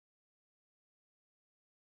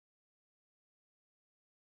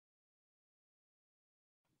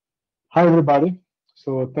Hi, everybody.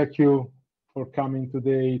 So thank you for coming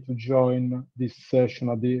today to join this session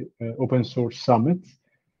at the Open Source Summit.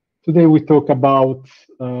 Today we talk about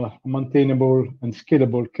a maintainable and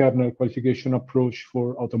scalable kernel qualification approach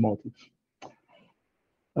for automotive.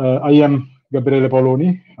 I am Gabriele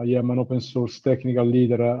Paoloni. I am an open source technical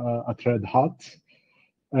leader at Red Hat.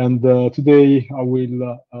 And today I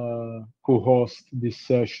will co-host this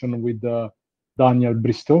session with Daniel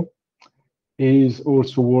Bristot. He is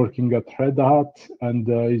also working at Red Hat and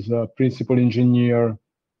is a principal engineer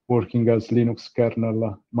working as Linux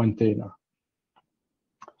kernel maintainer.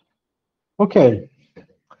 Okay,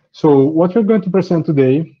 so what we're going to present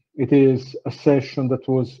today, it is a session that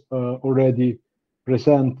was already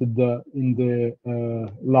presented in the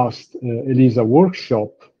last ELISA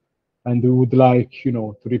workshop, and we would like,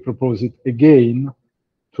 to repropose it again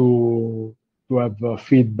to have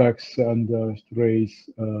feedbacks and to raise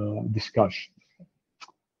discussion.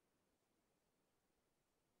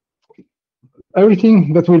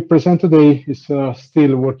 Everything that we'll present today is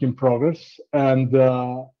still work in progress, and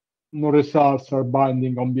no results are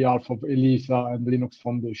binding on behalf of ELISA and Linux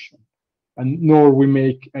Foundation, and nor we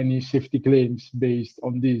make any safety claims based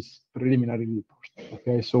on this preliminary report.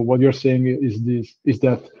 Okay, so what you're saying is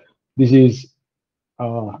that this is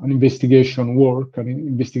an investigation work, an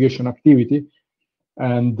investigation activity,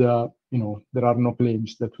 and there are no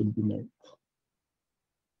claims that will be made.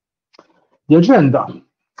 The agenda.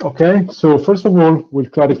 Okay, so first of all, we'll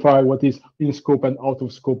clarify what is in scope and out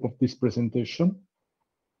of scope of this presentation.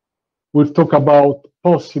 We'll talk about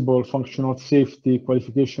possible functional safety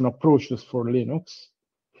qualification approaches for Linux.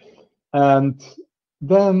 And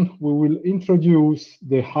then we will introduce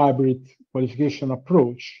the hybrid qualification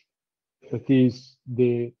approach, that is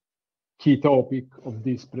the key topic of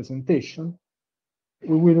this presentation.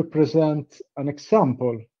 We will present an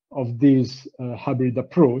example of this hybrid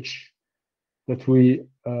approach that we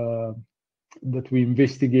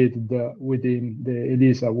investigated within the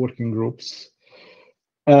ELISA working groups.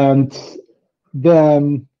 And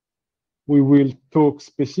then we will talk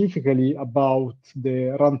specifically about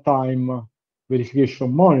the runtime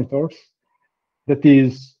verification monitors, that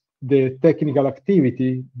is the technical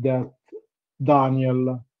activity that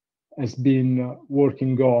Daniel has been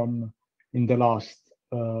working on in the last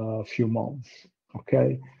few months.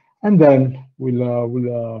 Okay. And then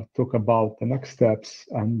we'll talk about the next steps,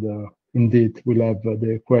 and indeed we'll have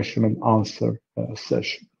the question and answer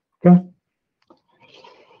session. Okay.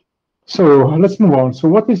 So let's move on. So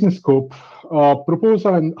what is in scope?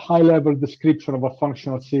 Proposal and high-level description of a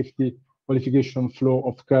functional safety qualification flow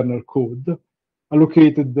of kernel code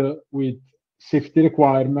allocated with safety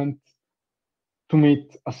requirement to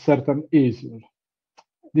meet a certain ASIL.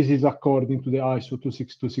 This is according to the ISO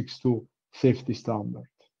 26262 safety standard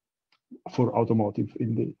for automotive,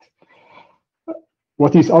 indeed.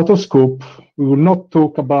 What is out of scope? We will not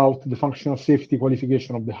talk about the functional safety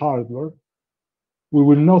qualification of the hardware. We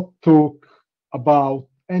will not talk about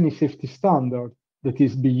any safety standard that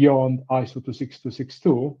is beyond ISO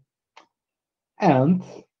 26262. And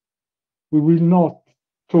we will not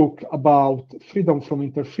talk about freedom from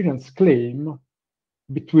interference claim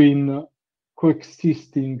between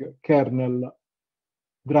coexisting kernel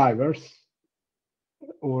drivers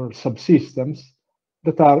or subsystems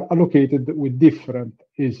that are allocated with different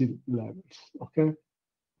ASIL levels. Okay.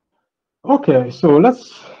 Okay, so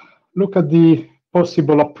let's look at the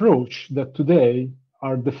possible approach that today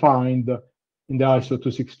are defined in the ISO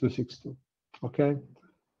 26262. Okay.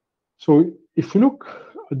 So if we look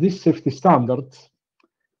at these safety standards,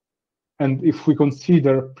 and if we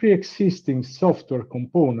consider pre-existing software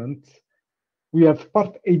components, we have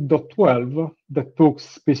part 8.12 that talks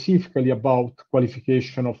specifically about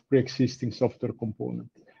qualification of pre-existing software component.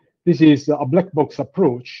 This is a black box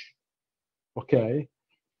approach, okay?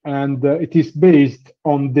 And it is based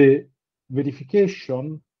on the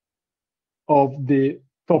verification of the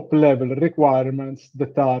top-level requirements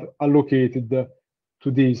that are allocated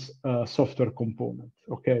to this software component,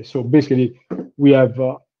 okay? So basically, we have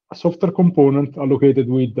a software component allocated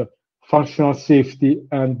with functional safety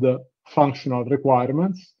and functional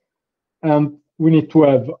requirements, and we need to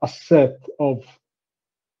have a set of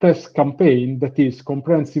test campaign that is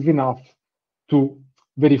comprehensive enough to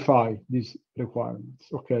verify these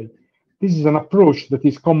requirements. Okay, this is an approach that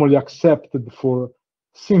is commonly accepted for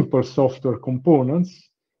simple software components,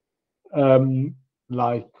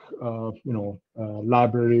 like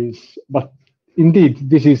libraries, but indeed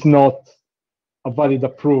this is not a valid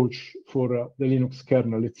approach for the Linux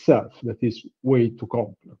kernel itself. That is way too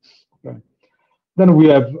complex. Okay. Then we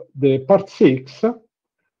have the part 6.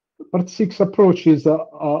 Part 6 approach is a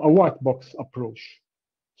white box approach.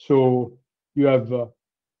 So you have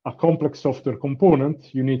a complex software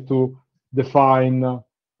component. You need to define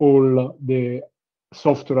all the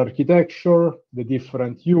software architecture, the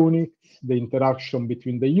different units, the interaction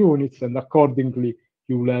between the units, and accordingly,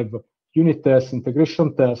 you will have unit tests,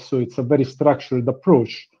 integration tests. So it's a very structured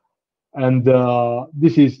approach. And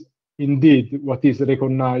this is indeed what is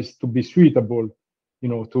recognized to be suitable,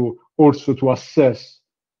 to also to assess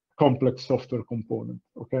complex software component,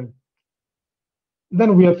 okay?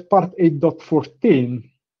 Then we have part 8.14,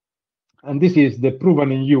 and this is the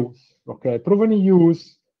proven in use, okay? Proven in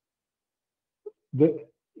use,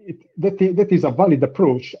 that is a valid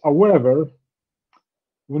approach. However,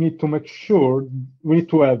 we need to make sure, we need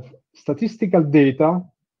to have statistical data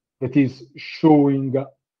that is showing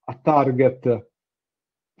a target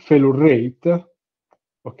failure rate,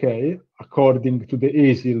 okay, according to the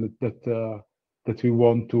ASIL that we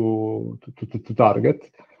want to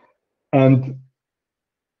target. And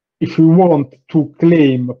if we want to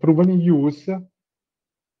claim proven in use,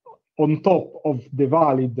 on top of the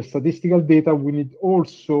valid statistical data, we need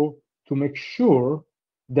also to make sure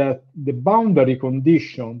that the boundary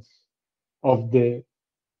conditions of the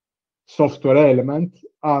software element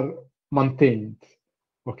are maintained.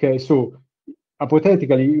 Okay, so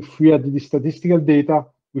hypothetically, if we had the statistical data,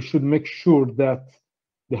 we should make sure that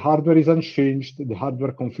the hardware is unchanged, the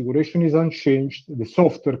hardware configuration is unchanged, the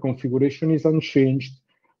software configuration is unchanged.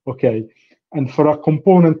 Okay, and for a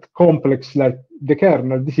component complex like the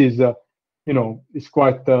kernel, this is, it's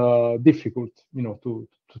quite difficult, to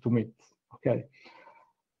meet. Okay,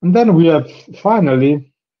 and then we have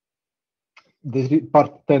finally the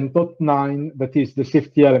part 10.9, that is the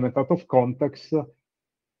safety element out of context,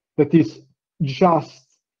 that is just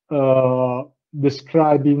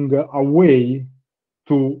describing a way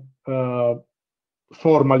to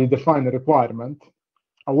formally define a requirement.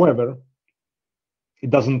 However, it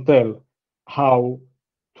doesn't tell how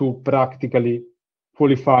to practically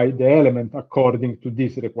qualify the element according to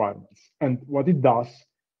these requirements. And what it does,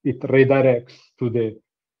 it redirects to the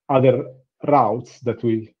other routes that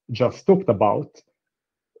we just talked about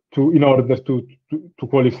in order to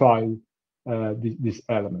qualify this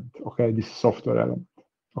element, okay, this software element,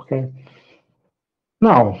 okay?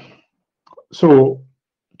 Now, so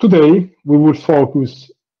today we will focus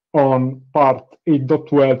on part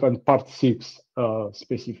 8.12 and part 6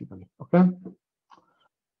 specifically, okay?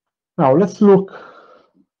 Now let's look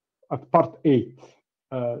at part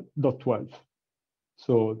 8.12.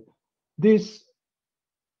 So this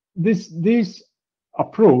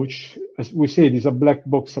approach, as we said, is a black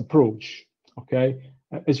box approach, okay?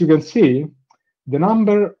 As you can see, the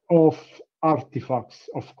number of artifacts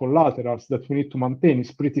of collaterals that we need to maintain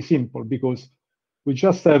is pretty simple, because we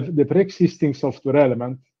just have the pre-existing software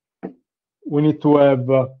element. We need to have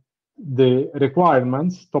the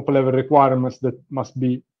requirements, top-level requirements that must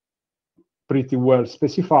be pretty well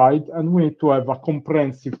specified, and we need to have a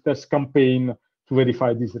comprehensive test campaign to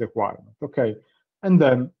verify this requirement, okay? And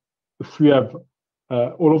then if we have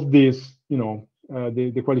all of this,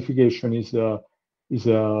 the qualification is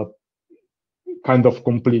kind of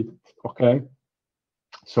complete, okay?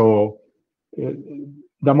 So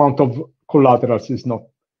the amount of collaterals is not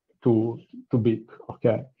too big,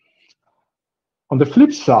 okay? On the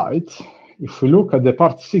flip side, if we look at the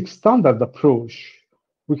part 6 standard approach,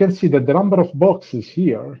 we can see that the number of boxes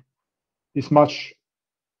here is much,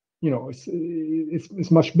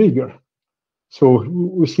 it's much bigger. So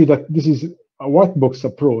we see that this is a white box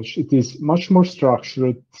approach. It is much more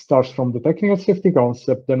structured. It starts from the technical safety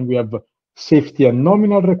concept. Then we have safety and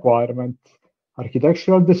nominal requirement,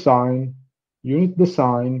 architectural design, unit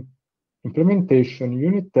design, implementation,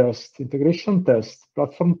 unit test, integration test,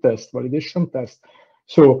 platform test, validation test.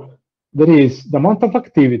 So there is the amount of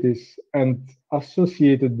activities and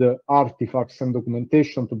associated artifacts and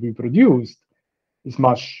documentation to be produced is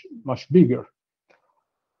much, much bigger.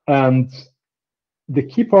 And the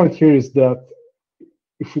key point here is that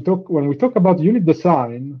when we talk about unit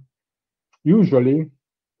design, usually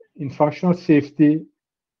in functional safety,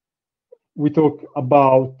 we talk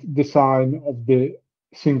about design of the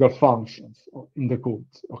single functions in the code,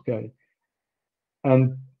 okay?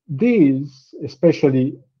 And these,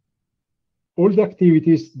 especially all the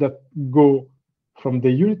activities that go from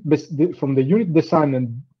the unit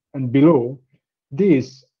design and below,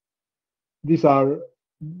 these are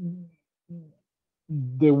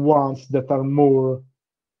the ones that are more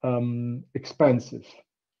expensive,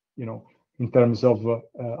 in terms of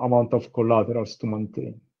amount of collaterals to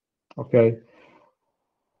maintain, okay?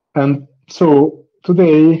 And so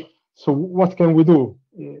today, so what can we do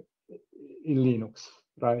in Linux,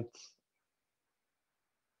 right?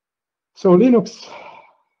 So Linux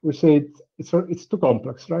we say it's too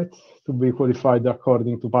complex, right, to be qualified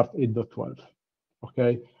according to part 8.12.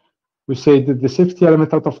 Okay, we say that the safety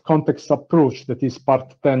element out of context approach, that is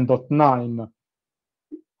part 10.9,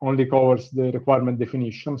 only covers the requirement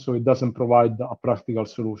definition, so it doesn't provide a practical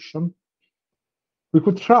solution. We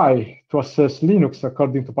could try to assess Linux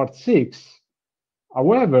according to part 6.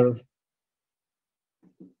 However,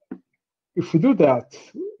 if we do that,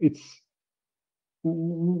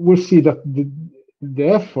 we'll see that the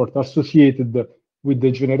effort associated with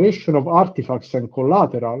the generation of artifacts and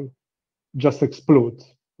collateral just explodes,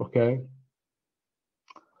 okay?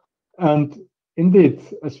 And indeed,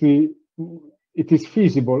 it is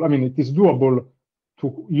feasible, I mean, it is doable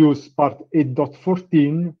to use part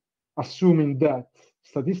 8.14, assuming that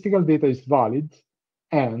statistical data is valid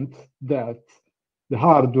and that the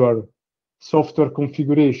hardware, software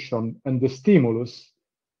configuration, and the stimulus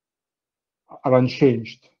are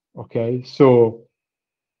unchanged, okay? So,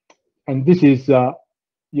 and this is,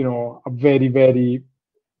 you know, a very, very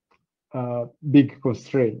big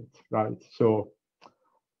constraint, right? So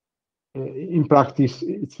in practice,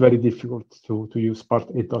 it's very difficult to use part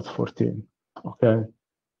 8.14, okay?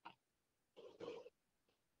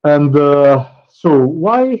 And so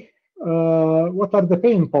why, what are the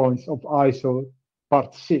pain points of ISO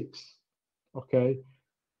part 6, okay?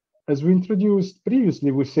 As we introduced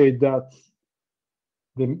previously, we said that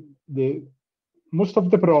most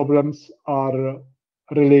of the problems are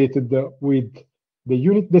related with the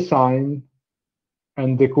unit design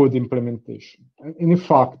and the code implementation. And in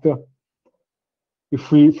fact,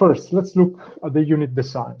 let's look at the unit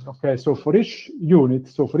design, okay? So for each unit,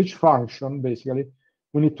 so for each function, basically,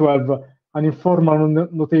 we need to have an informal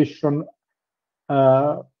notation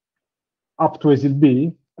up to ASIL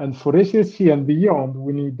B, and for ASIL C and beyond,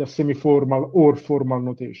 we need a semi-formal or formal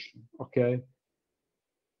notation, okay?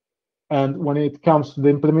 And when it comes to the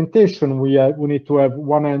implementation, we need to have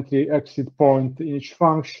one entry exit point in each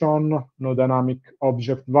function, no dynamic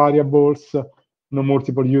object variables, no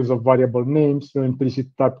multiple use of variable names, no implicit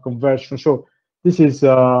type conversion. So this is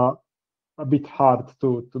a bit hard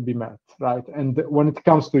to be met, right? And when it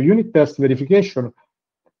comes to unit test verification,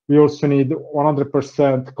 we also need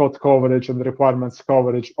 100% code coverage and requirements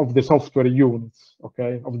coverage of the software units,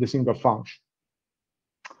 okay, of the single function.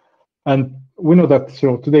 And we know that,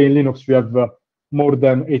 so today in Linux, we have more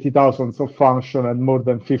than 80,000 of function and more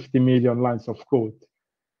than 50 million lines of code.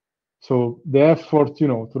 So the effort, you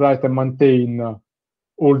know, to write and maintain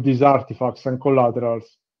all these artifacts and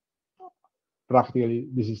collaterals, practically,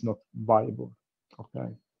 this is not viable, okay?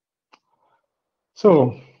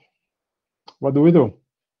 So what do?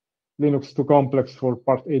 Linux too complex for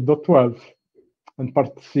part 8.12, and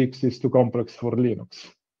part 6 is too complex for Linux,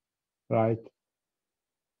 right?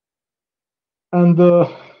 And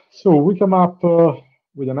so we come up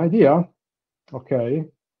with an idea, okay,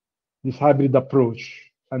 this hybrid approach.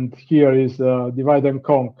 And here is divide and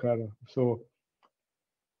conquer. So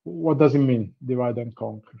what does it mean, divide and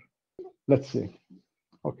conquer? Let's see.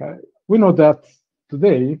 Okay, we know that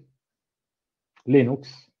today Linux,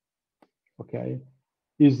 okay,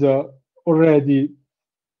 is already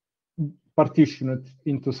partitioned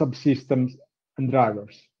into subsystems and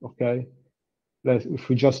drivers, okay? If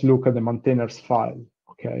we just look at the maintainers file,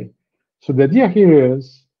 okay? So the idea here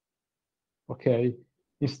is, okay,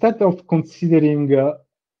 instead of considering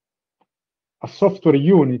a software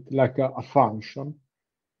unit like a function,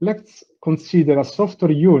 let's consider a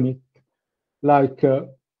software unit like a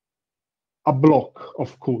block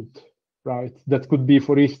of code, right? That could be,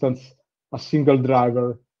 for instance, a single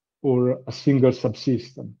driver or a single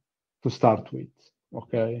subsystem to start with,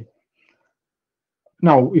 okay?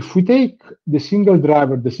 Now, if we take the single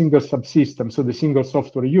driver, the single subsystem, so the single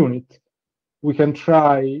software unit, we can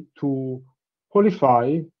try to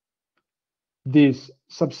qualify this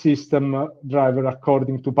subsystem driver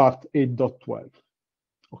according to part 8.12,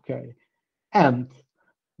 okay? And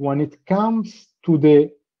when it comes to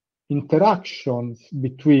the interactions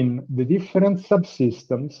between the different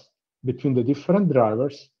subsystems, between the different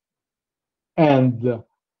drivers, and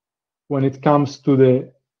when it comes to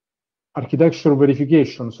the architectural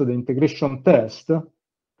verification, so the integration test,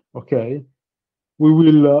 okay, we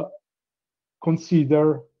will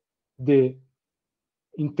consider the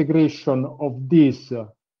integration of these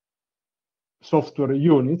software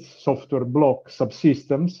units, software block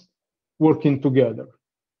subsystems, working together,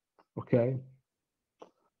 okay?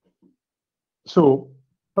 So,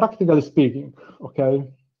 practically speaking, okay,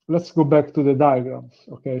 let's go back to the diagrams,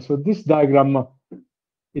 okay? So this diagram,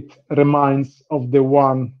 it reminds of the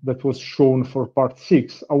one that was shown for part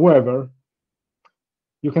 6. However,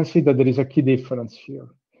 you can see that there is a key difference here.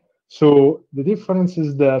 So the difference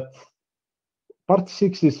is that part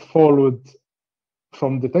 6 is followed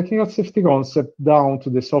from the technical safety concept down to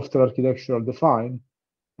the software architectural define,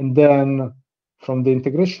 and then from the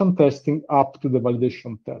integration testing up to the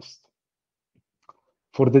validation test.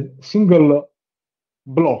 For the single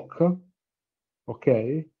block,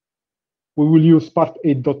 okay, we will use part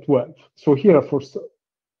 8.12. So here,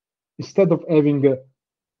 instead of having a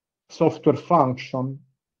software function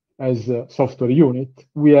as a software unit,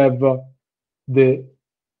 we have the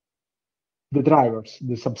drivers,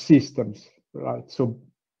 the subsystems, right? So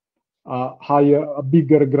a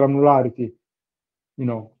bigger granularity,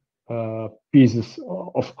 pieces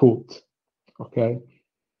of code, okay?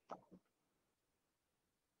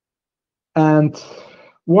 And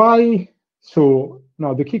why? So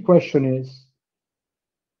now the key question is,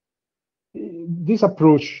 this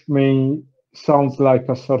approach may sound like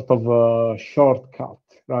a sort of a shortcut,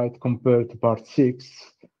 right, compared to part 6.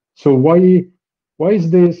 So why is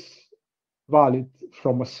this valid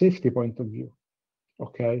from a safety point of view?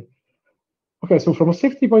 Okay. So from a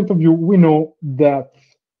safety point of view, we know that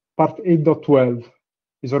part 8.12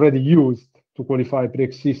 is already used to qualify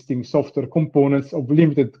pre-existing software components of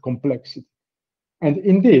limited complexity. And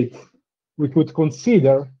indeed, we could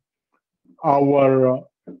consider our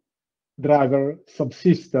driver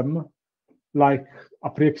subsystem like a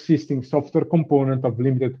pre-existing software component of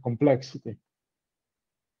limited complexity,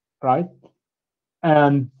 right?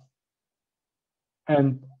 And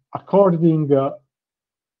according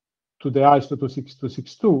to the ISO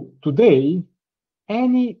 26262, today,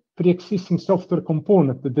 any pre-existing software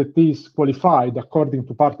component that is qualified according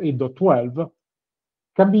to part 8.12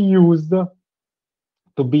 can be used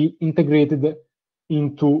to be integrated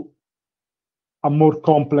into a more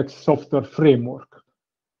complex software framework,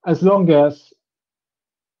 as long as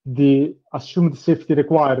the assumed safety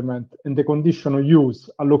requirement and the condition of use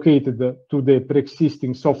allocated to the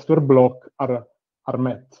pre-existing software block are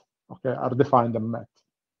met, okay, are defined and met.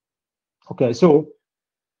 Okay, so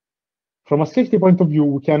from a safety point of view,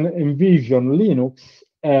 we can envision Linux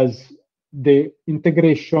as the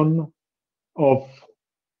integration of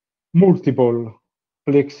multiple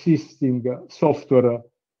pre-existing software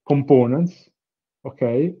components,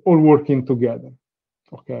 okay, all working together,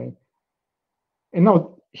 okay. And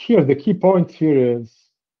now here, the key point here is,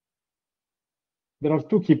 there are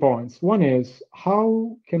two key points. One is,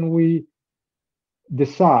 how can we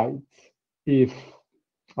decide if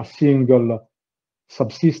a single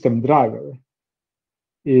subsystem driver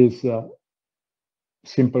is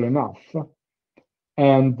simple enough,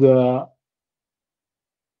 and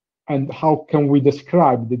how can we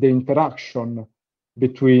describe the interaction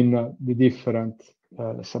between the different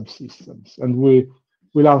subsystems? And we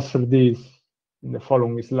will answer this in the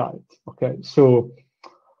following slide. Okay, so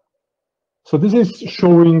this is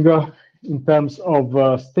showing in terms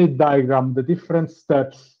of state diagram the different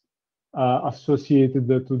steps associated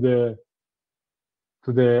to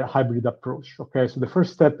the hybrid approach. Okay, so the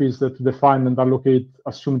first step is to define and allocate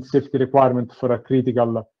assumed safety requirement for a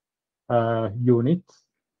critical unit.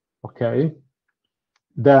 Okay,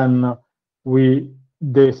 then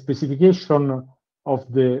the specification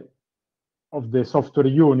of the software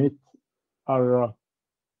unit are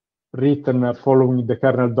written following the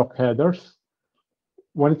kernel doc headers.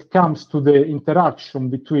 When it comes to the interaction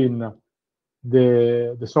between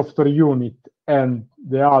the software unit and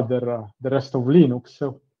the rest of Linux,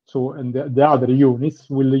 and the other units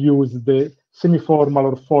will use the semi-formal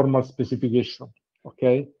or formal specification.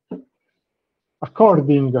 Okay.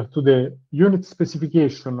 According to the unit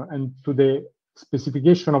specification and to the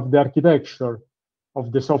specification of the architecture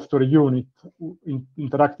of the software unit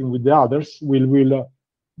interacting with the others, we will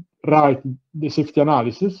write the safety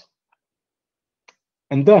analysis,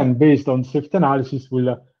 and then based on safety analysis,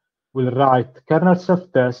 we'll write kernel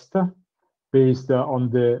self-test based on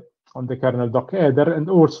the kernel doc header, and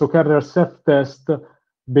also kernel self-test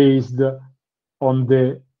based on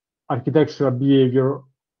the architectural behavior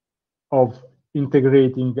of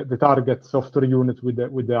integrating the target software unit with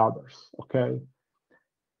the others. Okay,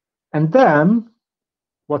 and then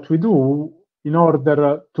what we do in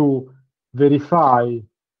order to verify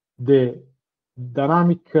the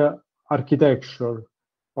dynamic architecture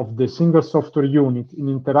of the single software unit in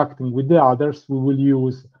interacting with the others, we will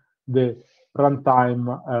use the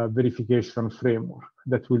runtime verification framework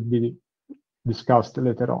that will be discussed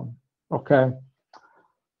later on. Okay,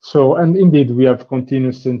 so, and indeed we have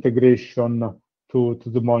continuous integration to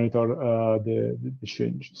monitor the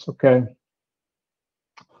changes. Okay,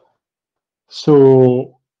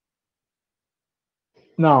 so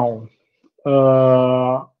now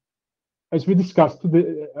as we discussed, so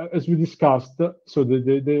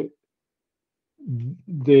the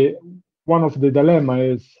one of the dilemma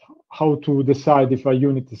is how to decide if a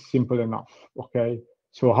unit is simple enough. Okay,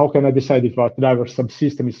 so how can I decide if a driver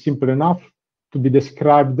subsystem is simple enough to be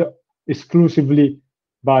described exclusively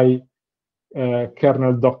by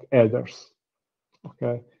kernel doc headers?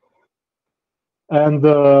 Okay, and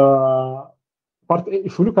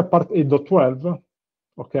if we look at part 8.12,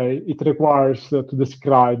 okay, it requires to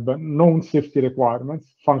describe known safety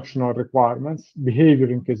requirements, functional requirements, behavior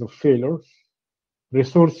in case of failure,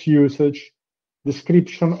 resource usage,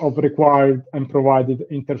 description of required and provided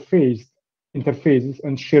interfaces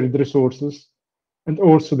and shared resources, and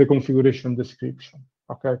also the configuration description.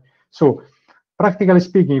 Okay, so practically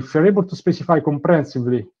speaking, if you're able to specify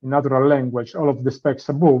comprehensively in natural language all of the specs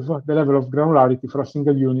above, the level of granularity for a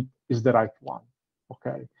single unit is the right one.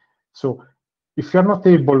 Okay, so if you're not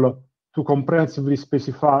able to comprehensively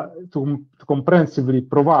specify, to comprehensively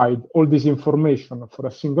provide all this information for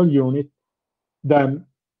a single unit, then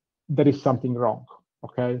there is something wrong.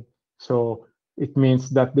 Okay, so it means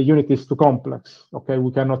that the unit is too complex. Okay,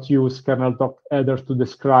 we cannot use kernel doc headers to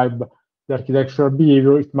describe the architectural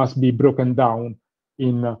behavior. It must be broken down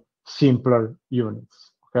in simpler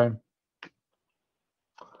units. Okay,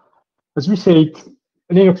 as we said,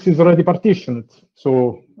 Linux is already partitioned.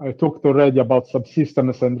 So I talked already about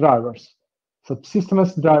subsystems and drivers.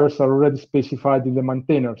 Subsystems drivers are already specified in the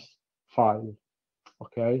maintainers file.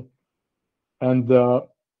 Okay, and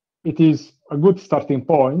it is a good starting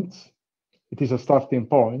point. It is a starting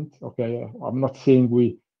point. Okay, I'm not saying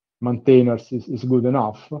maintainers is good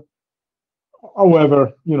enough.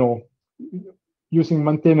 However, you know, using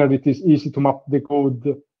maintainer, it is easy to map the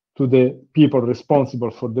code to the people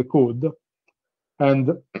responsible for the code.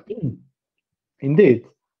 And indeed,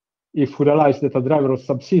 if we realize that a driver or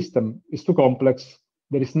subsystem is too complex,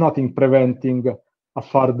 there is nothing preventing a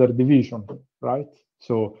further division, right?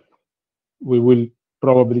 So we will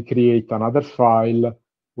probably create another file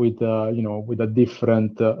with, you know, with a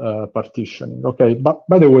different partitioning. Okay, but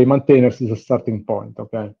by the way, maintainers is a starting point.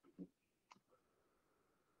 Okay.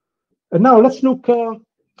 And now let's look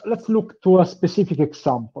to a specific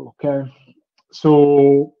example. Okay,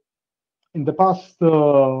 so in the past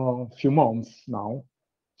few months now,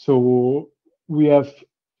 so we have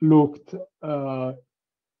looked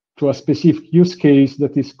to a specific use case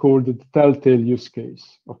that is called the telltale use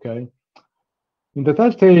case. Okay, in the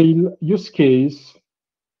telltale use case,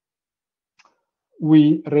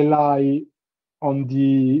 we rely on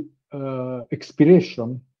the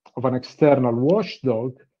expiration of an external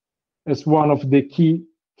watchdog as one of the key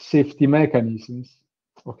safety mechanisms,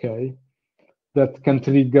 okay, that can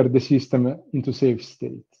trigger the system into safe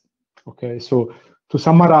state. Okay, so to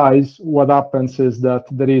summarize, what happens is that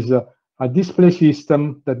there is a display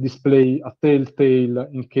system that displays a telltale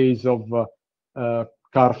in case of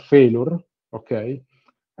car failure, okay,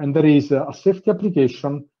 and there is a safety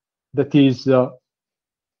application that is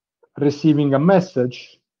receiving a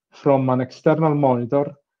message from an external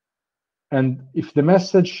monitor, and if the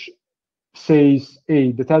message says,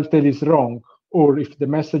 hey, the telltale is wrong, or if the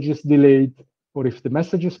message is delayed, or if the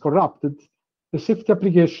message is corrupted, the safety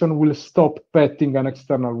application will stop petting an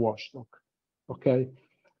external watchdog, okay?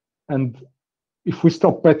 And if we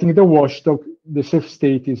stop petting the watchdog, the safe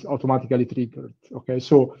state is automatically triggered, okay?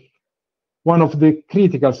 So one of the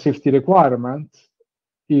critical safety requirements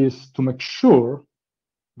is to make sure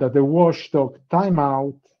that the watchdog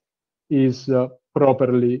timeout is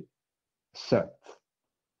properly set,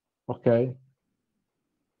 okay?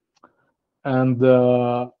 And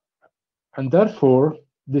therefore,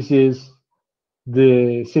 this is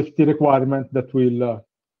the safety requirement that we'll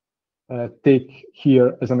take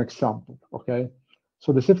here as an example, okay?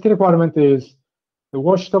 So the safety requirement is the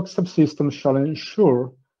watchdog subsystem shall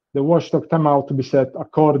ensure the watchdog timeout to be set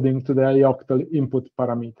according to the ioctl input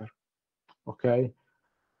parameter, okay?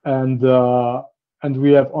 And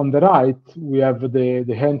we have on the right, we have the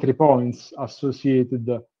entry points associated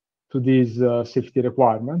to these safety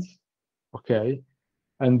requirements, okay?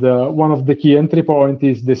 And one of the key entry point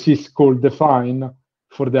is the syscall define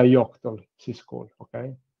for the ioctl syscall,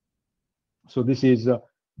 okay? So this is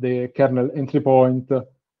the kernel entry point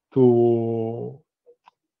to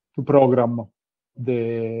program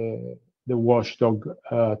the watchdog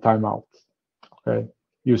timeout, okay,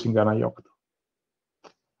 using an ioctl.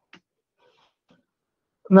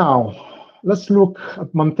 Now, let's look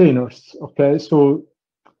at maintainers, okay? So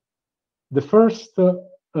the first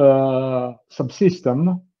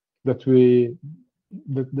subsystem that the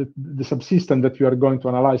subsystem that we are going to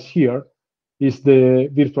analyze here is the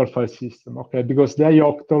virtual file system, okay? Because the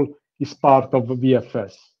ioctl is part of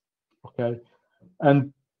VFS, okay?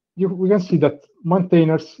 And we can see that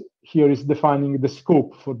maintainers here is defining the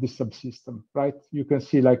scope for this subsystem, right? You can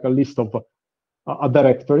see like a list of a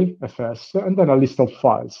directory, FS, and then a list of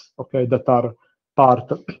files, okay, that are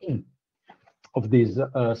part of this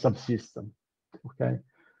subsystem, okay?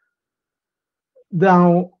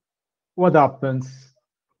 Now, what happens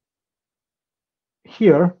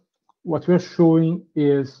here? What we're showing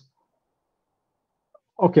is,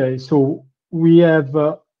 okay, so we have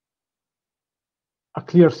a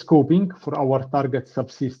clear scoping for our target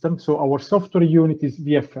subsystem. So our software unit is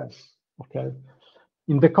VFS, okay?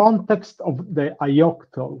 In the context of the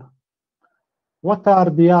ioctl, what are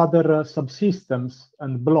the other subsystems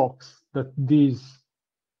and blocks that this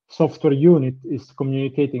software unit is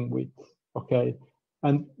communicating with, okay?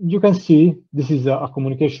 And you can see this is a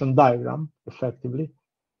communication diagram, effectively.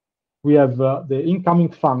 We have the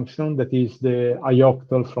incoming function, that is the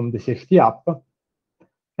ioctl from the safety app.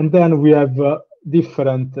 And then we have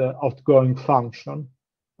different outgoing function,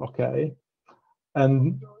 okay?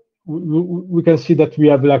 And we can see that we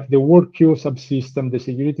have like the work queue subsystem, the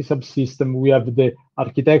security subsystem. We have the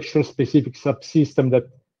architecture specific subsystem that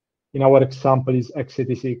in our example is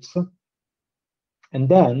x86. And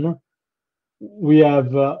then we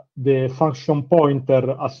have the function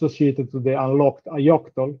pointer associated to the unlocked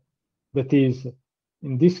ioctl, that is,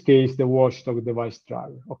 in this case, the watchdog device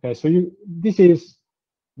driver. Okay, so this is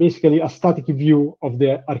basically a static view of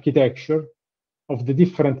the architecture of the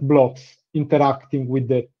different blocks interacting with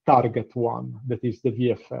the target one, that is the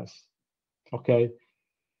VFS. Okay,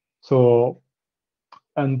 so,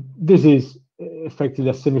 and this is effectively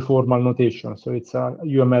a semi-formal notation, so it's a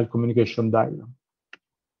UML communication diagram.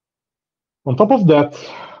 On top of that,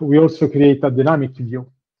 we also create a dynamic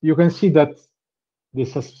view. You can see that the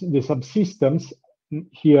subsystems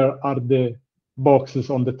here are the boxes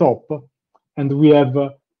on the top, and we have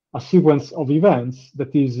a sequence of events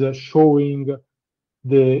that is showing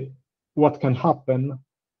what can happen,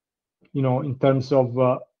 you know, in terms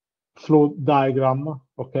of flow diagram.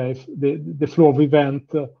 Okay, the flow of event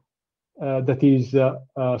that is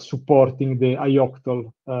supporting the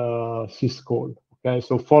ioctl syscall. Okay,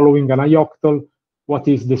 so following an ioctl, what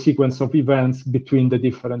is the sequence of events between the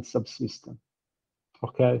different subsystems?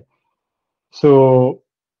 Okay, so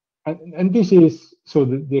and this is so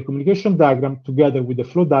the communication diagram together with the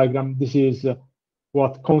flow diagram. This is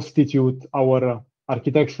what constitute our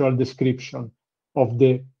architectural description of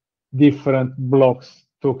the different blocks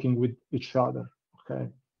talking with each other. Okay.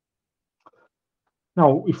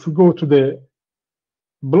 Now, if we go to the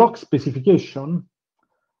block specification,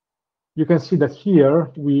 you can see that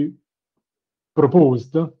here we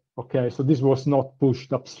proposed, okay, so this was not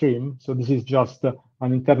pushed upstream, so this is just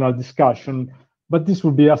an internal discussion, but this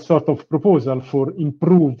will be a sort of proposal for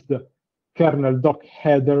improved kernel doc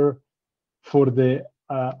header for the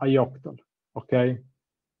ioctl, okay?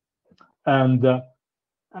 And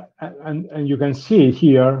you can see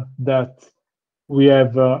here that we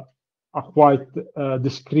have a quite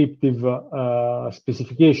descriptive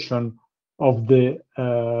specification of the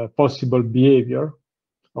possible behavior,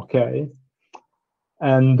 okay?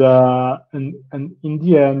 And in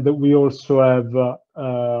the end, we also have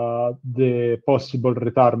the possible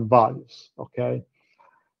return values, okay?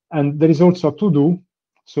 And there is also a to-do.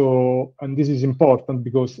 So, and this is important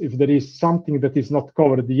because if there is something that is not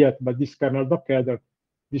covered yet by this kernel doc header,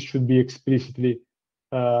 this should be explicitly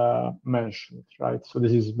mentioned, right? So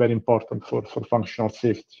this is very important for functional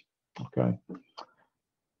safety, okay?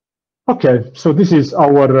 Okay, so this is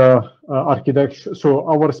our architecture. So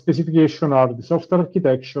our specification are the software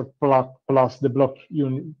architecture plus the block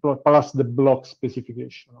unit plus the block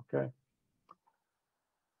specification. Okay.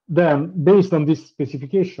 Then, based on this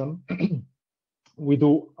specification, we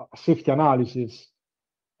do a safety analysis.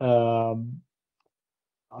 A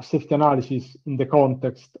safety analysis in the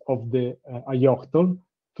context of the ioctl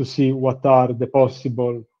to see what are the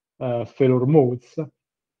possible failure modes,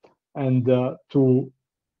 and to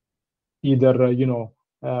either, you know,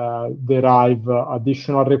 derive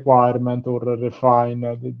additional requirement or refine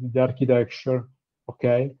the architecture,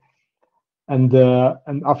 okay? And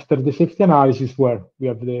after the safety analysis, where we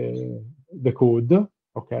have the code,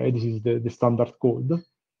 okay, this is the standard code,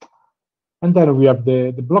 and then we have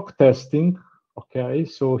the block testing, okay?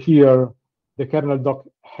 So here the kernel doc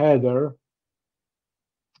header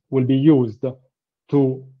will be used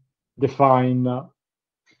to define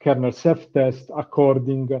kernel self-test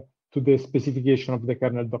according to the specification of the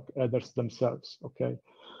kernel doc headers themselves, okay?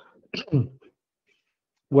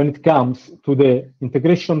 When it comes to the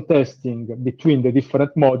integration testing between the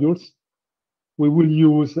different modules, we will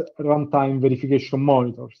use runtime verification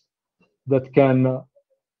monitors that can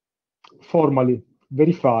formally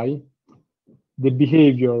verify the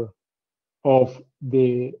behavior of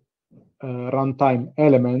the runtime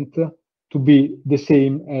element to be the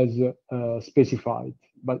same as specified,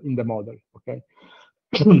 but in the model, okay?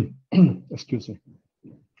 Excuse me.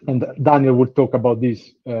 And Daniel will talk about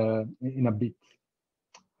this in a bit.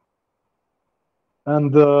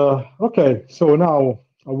 And okay, so now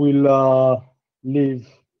I will leave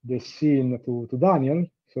the scene to Daniel.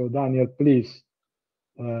 So Daniel, please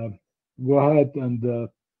go ahead and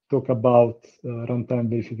talk about runtime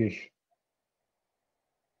verification.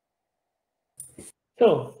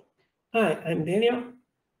 So, hi, I'm Daniel,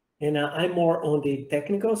 and I'm more on the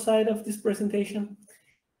technical side of this presentation.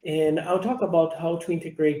 And I'll talk about how to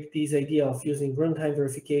integrate this idea of using runtime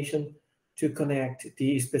verification to connect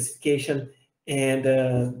the specification and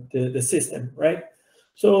the system, right?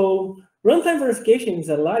 So runtime verification is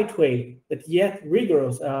a lightweight but yet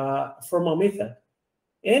rigorous formal method.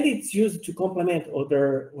 And it's used to complement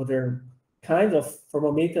other kinds of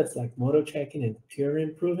formal methods like model checking and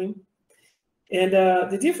theorem proving. And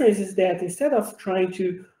the difference is that instead of trying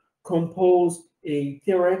to compose a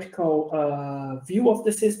theoretical view of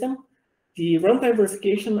the system, the runtime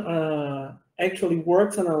verification actually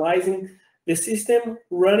works analyzing the system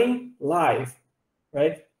running live,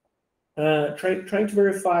 right? Trying to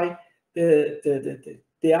verify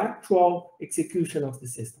the actual execution of the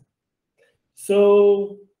system.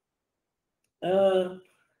 So to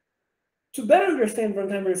better understand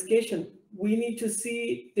runtime verification, we need to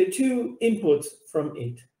see the two inputs from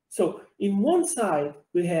it. So in one side,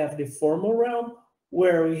 we have the formal realm,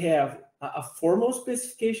 where we have a formal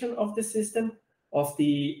specification of the system, of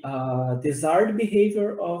the desired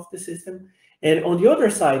behavior of the system. And on the other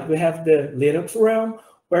side, we have the Linux realm,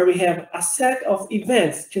 where we have a set of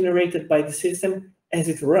events generated by the system as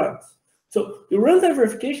it runs. So the runtime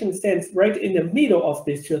verification stands right in the middle of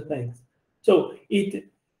these two things. So it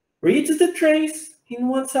reads the trace in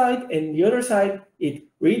one side, and the other side, it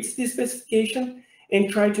reads the specification and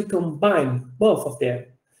try to combine both of them.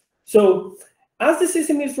 So as the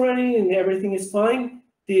system is running and everything is fine,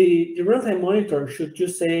 the runtime monitor should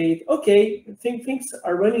just say, okay, things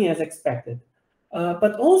are running as expected.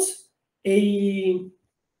 But once a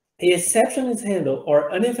exception is handled or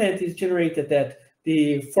an event is generated that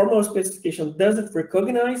the formal specification doesn't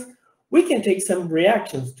recognize, we can take some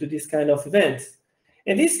reactions to this kind of events.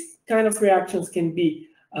 And these kind of reactions can be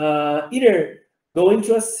either go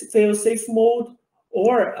into a fail-safe mode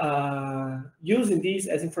or using these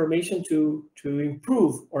as information to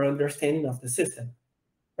improve our understanding of the system,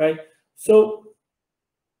 right? So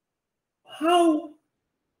how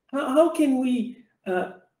can we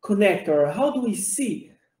connect, or how do we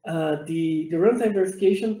see the runtime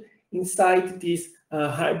verification inside this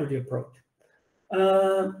hybrid approach?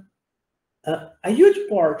 A huge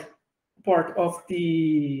part of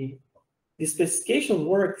the specification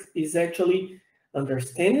work is actually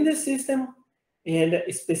understanding the system and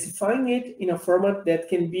specifying it in a format that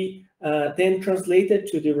can be then translated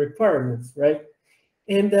to the requirements, right?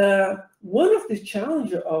 And one of the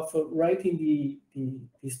challenges of writing the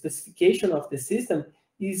specification of the system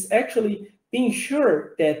is actually being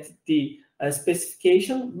sure that the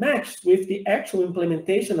specification matches with the actual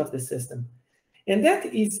implementation of the system. And that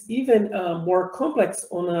is even more complex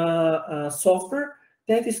on a software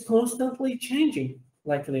that is constantly changing,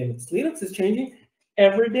 like Linux. Linux is changing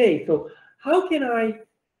every day. So how can I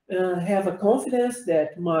have a confidence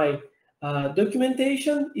that my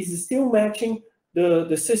documentation is still matching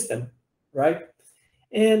the system, right?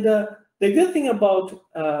 And the good thing about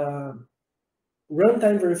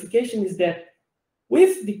runtime verification is that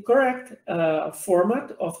with the correct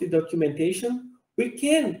format of the documentation, we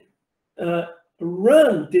can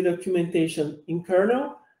run the documentation in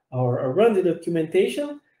kernel or run the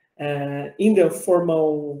documentation in the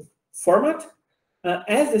formal format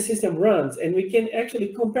as the system runs. And we can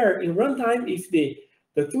actually compare in runtime if the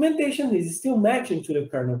documentation is still matching to the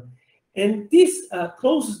kernel. And this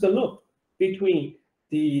closes the loop between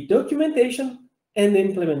the documentation and the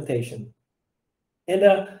implementation. And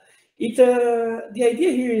the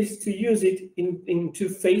idea here is to use it in two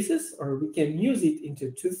phases, or we can use it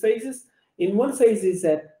into two phases. In one phase is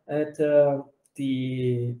at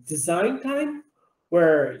the design time,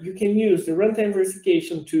 where you can use the runtime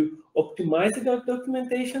verification to optimize the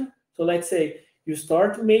documentation. So let's say you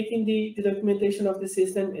start making the documentation of the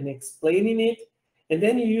system and explaining it, and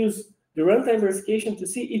then you use the runtime verification to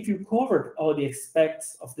see if you covered all the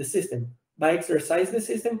aspects of the system by exercising the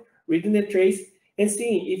system, reading the trace, and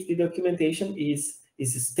seeing if the documentation is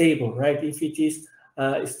stable, right? If it is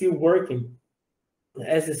still working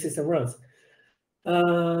as the system runs.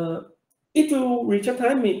 It will reach a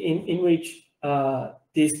time in which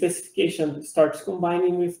the specification starts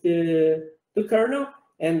combining with the kernel,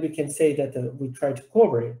 and we can say that we try to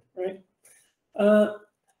cover it, right?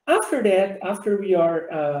 After that, after we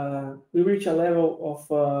reach a level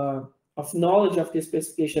of knowledge of the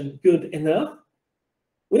specification good enough,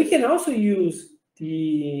 we can also use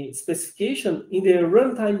the specification in the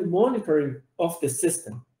runtime monitoring of the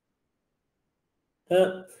system.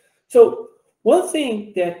 So one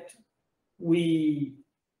thing that we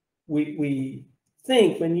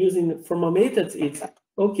think when using formal methods is,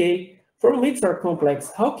 okay, formal methods are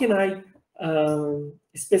complex. How can I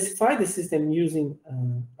specify the system using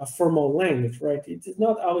a formal language, right? It is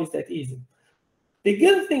not always that easy. The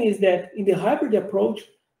good thing is that in the hybrid approach,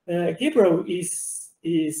 Gabriele is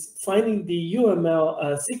finding the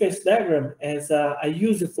UML sequence diagram as a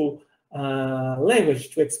useful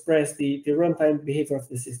language to express the runtime behavior of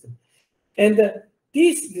the system. And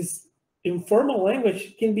this informal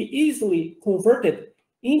language can be easily converted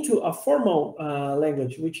into a formal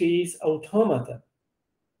language, which is Automata.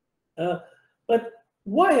 But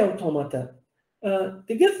why Automata?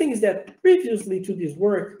 The good thing is that previously to this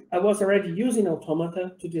work, I was already using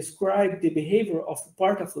Automata to describe the behavior of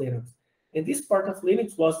part of Linux. And this part of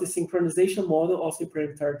Linux was the synchronization model of the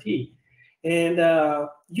parameter T. And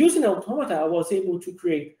using Automata, I was able to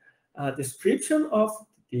create a description of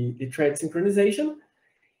the thread synchronization.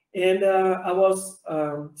 And I was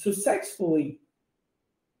successfully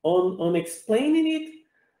on explaining it,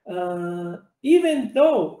 even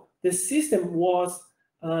though the system was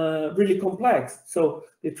really complex. So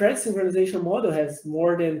the thread synchronization model has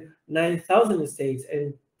more than 9,000 states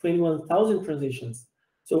and 21,000 transitions.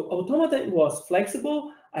 So Automata was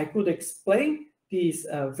flexible. I could explain this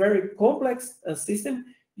very complex system,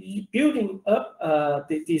 building up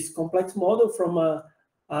this complex model from a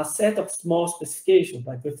set of small specifications,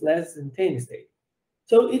 like with less than 10 states.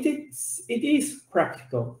 So it is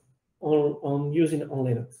practical on using on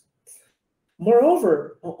Linux.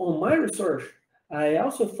 Moreover, on my research, I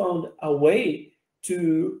also found a way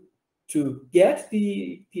to get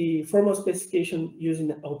the formal specification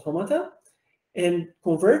using Automata and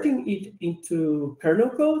converting it into kernel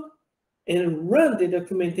code and run the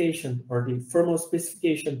documentation or the formal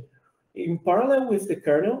specification in parallel with the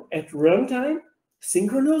kernel at runtime,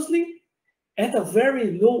 synchronously, at a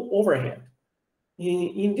very low overhead.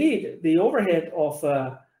 Indeed, the overhead of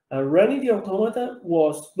running the Automata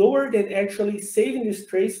was lower than actually saving this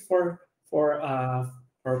trace for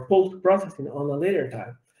post-processing on a later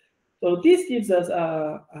time. So this gives us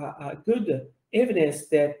a good evidence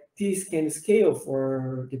that this can scale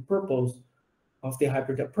for the purpose of the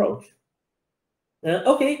hybrid approach.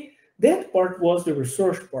 Okay, that part was the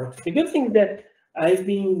research part. The good thing that I've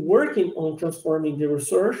been working on transforming the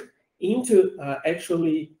research into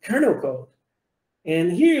actually kernel code.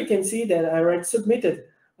 And here you can see that I already submitted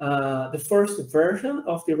the first version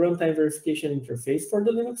of the runtime verification interface for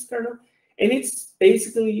the Linux kernel. And it's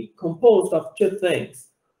basically composed of two things.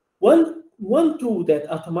 One tool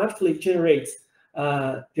that automatically generates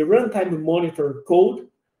the runtime monitor code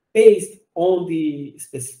based on the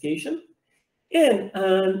specification, and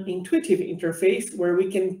an intuitive interface where we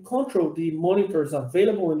can control the monitors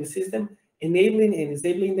available in the system, enabling and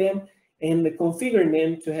disabling them, and configuring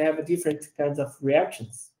them to have different kinds of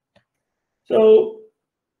reactions. So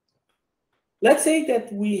let's say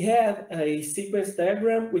that we have a sequence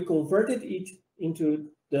diagram, we converted it into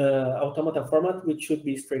the Automata format, which should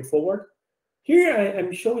be straightforward. Here I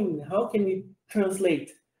am showing how can we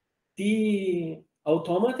translate the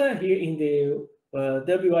Automata here in the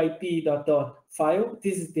WIP file.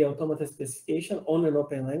 This is the Automata specification on an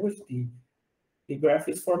open language, the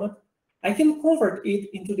graphics format. I can convert it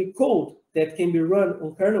into the code that can be run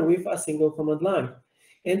on kernel with a single command line.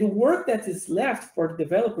 And the work that is left for the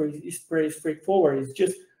developer is pretty straightforward. It's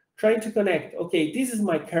just trying to connect, okay, this is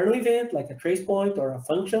my kernel event, like a trace point or a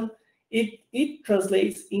function. It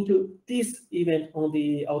translates into this event on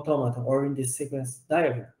the Automata or in this sequence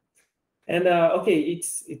diagram. And okay,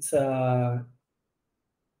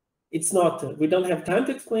 it's not, we don't have time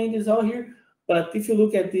to explain this all here, but if you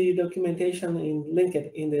look at the documentation linked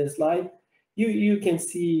in the slide, you can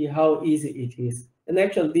see how easy it is. And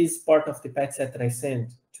actually, this is part of the patch set that I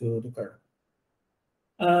sent to the kernel.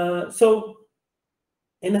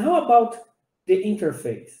 And how about the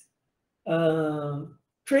interface?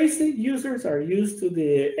 Trace users are used to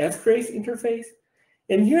the ftrace interface.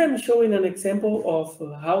 And here I'm showing an example of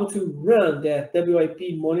how to run that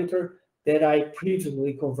WIP monitor that I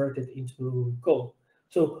previously converted into code.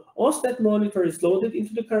 So once that monitor is loaded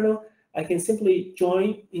into the kernel, I can simply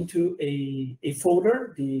join into a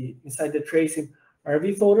folder, inside the tracing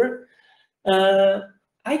RV folder.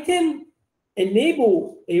 I can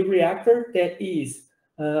enable a reactor that is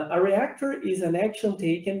a reactor is an action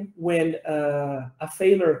taken when a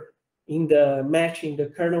failure in the matching the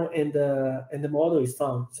kernel and the model is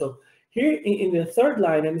found. So here in the third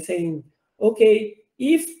line, I'm saying, okay,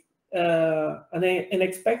 if an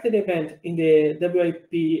expected event in the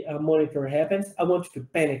WIP monitor happens, I want you to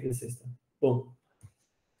panic the system. Boom.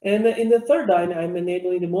 And in the third line, I'm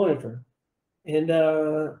enabling the monitor. And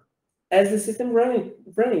as the system running,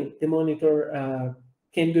 the monitor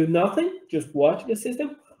can do nothing, just watch the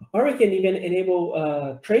system, or we can even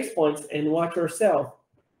enable trace points and watch ourselves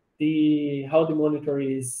how the monitor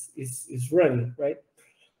is running, right?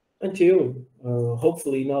 Until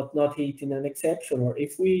hopefully not hitting an exception, or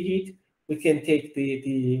if we hit, we can take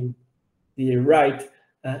the right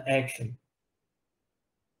action.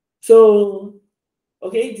 So,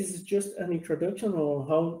 okay, this is just an introduction on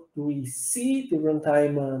how do we see the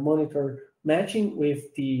runtime monitor matching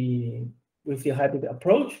with the hybrid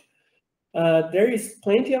approach. There is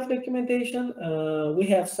plenty of documentation. We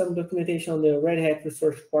have some documentation on the Red Hat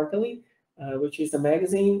Research Quarterly, which is a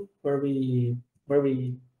magazine where we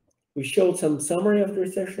showed some summary of the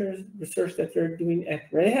research that they're doing at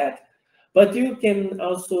Red Hat. But you can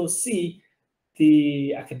also see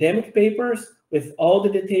the academic papers with all the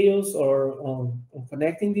details or on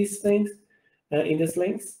connecting these things in these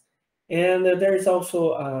links. And there is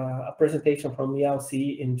also a presentation from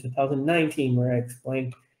ELC in 2019 where I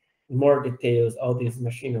explained in more details all this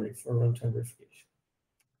machinery for runtime verification.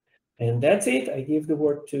 And that's it. I give the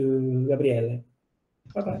word to Gabriele.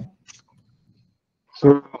 Bye-bye.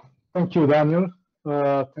 So thank you, Daniel.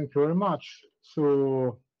 Thank you very much.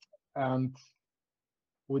 So, and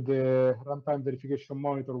with the runtime verification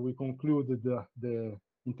monitor, we concluded the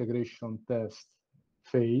integration test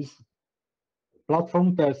phase.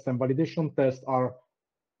 Platform tests and validation tests are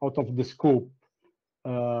out of the scope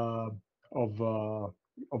of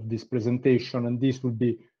this presentation, and this will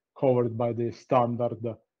be covered by the standard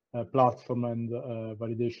platform and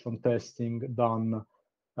validation testing done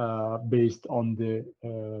based on the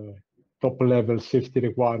top-level safety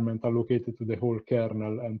requirement allocated to the whole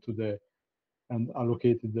kernel and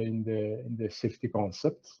allocated in the safety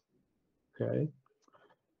concepts. Okay.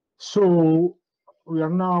 So we are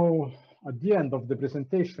now at the end of the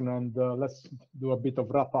presentation, and let's do a bit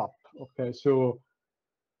of wrap up. Okay. So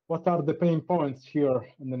what are the pain points here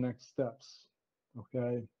in the next steps?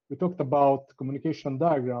 Okay. We talked about communication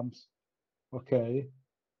diagrams. Okay.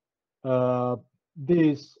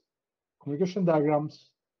 These communication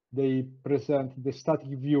diagrams, they present the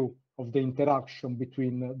static view of the interaction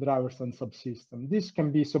between drivers and subsystem. This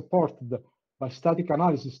can be supported by static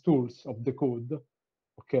analysis tools of the code.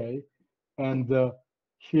 Okay, and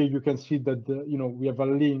here you can see that we have a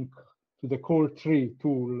link to the core tree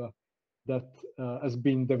tool that has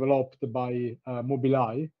been developed by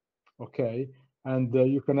Mobileye. Okay, and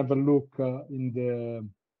you can have a look in the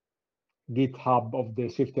GitHub of the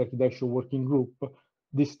Safety Architecture Working Group.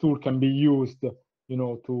 This tool can be used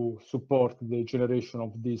to support the generation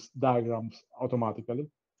of these diagrams automatically.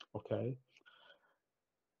 Okay.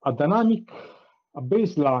 A baseline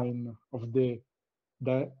of the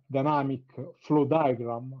dynamic flow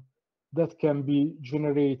diagram that can be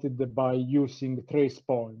generated by using trace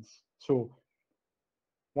points. So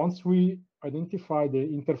once we identify the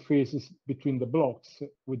interfaces between the blocks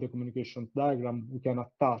with the communication diagram, we can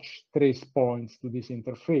attach trace points to these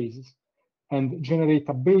interfaces and generate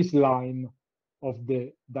a baseline of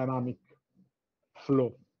the dynamic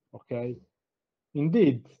flow. Okay.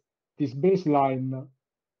 Indeed, this baseline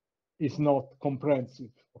is not comprehensive.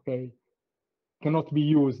 Okay, cannot be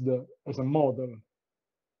used as a model.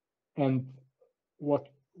 And what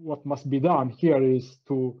must be done here is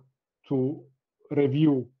to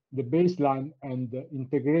review the baseline and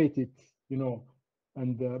integrate it,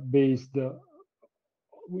 and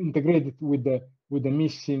integrate it with the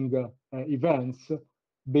missing events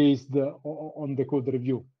based on the code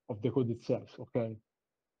review of the code itself. Okay.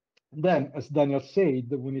 Then, as Daniel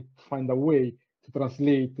said, we need to find a way to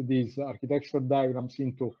translate these architectural diagrams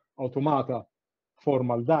into automata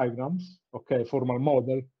formal diagrams. Okay, formal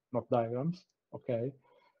model, not diagrams. Okay.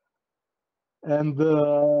 And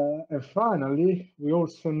finally, we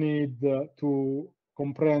also need to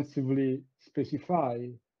comprehensively specify,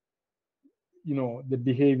 the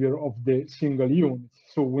behavior of the single units.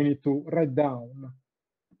 So we need to write down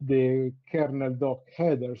the kernel doc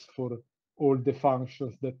headers for all the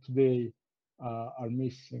functions that today are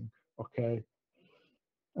missing. Okay.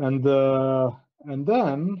 And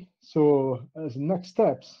then, so as next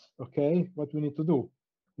steps, okay, what we need to do?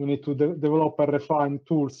 We need to develop and refine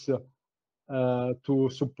tools to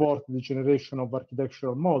support the generation of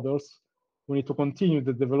architectural models. we need to continue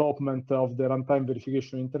the development of the runtime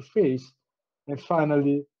verification interface. And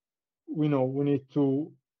finally, we know we need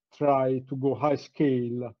to try to go high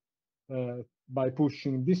scale by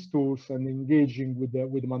pushing these tools and engaging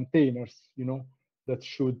with maintainers, that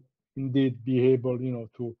should indeed be able,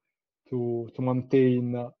 to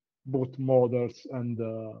maintain both models and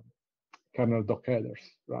kernel doc headers,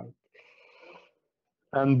 right?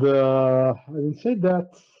 And having said that,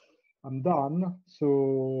 I'm done.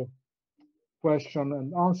 So question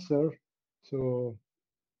and answer. So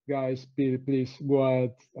guys, please go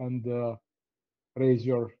ahead and raise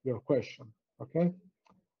your question. Okay.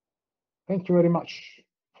 Thank you very much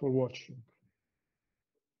for watching.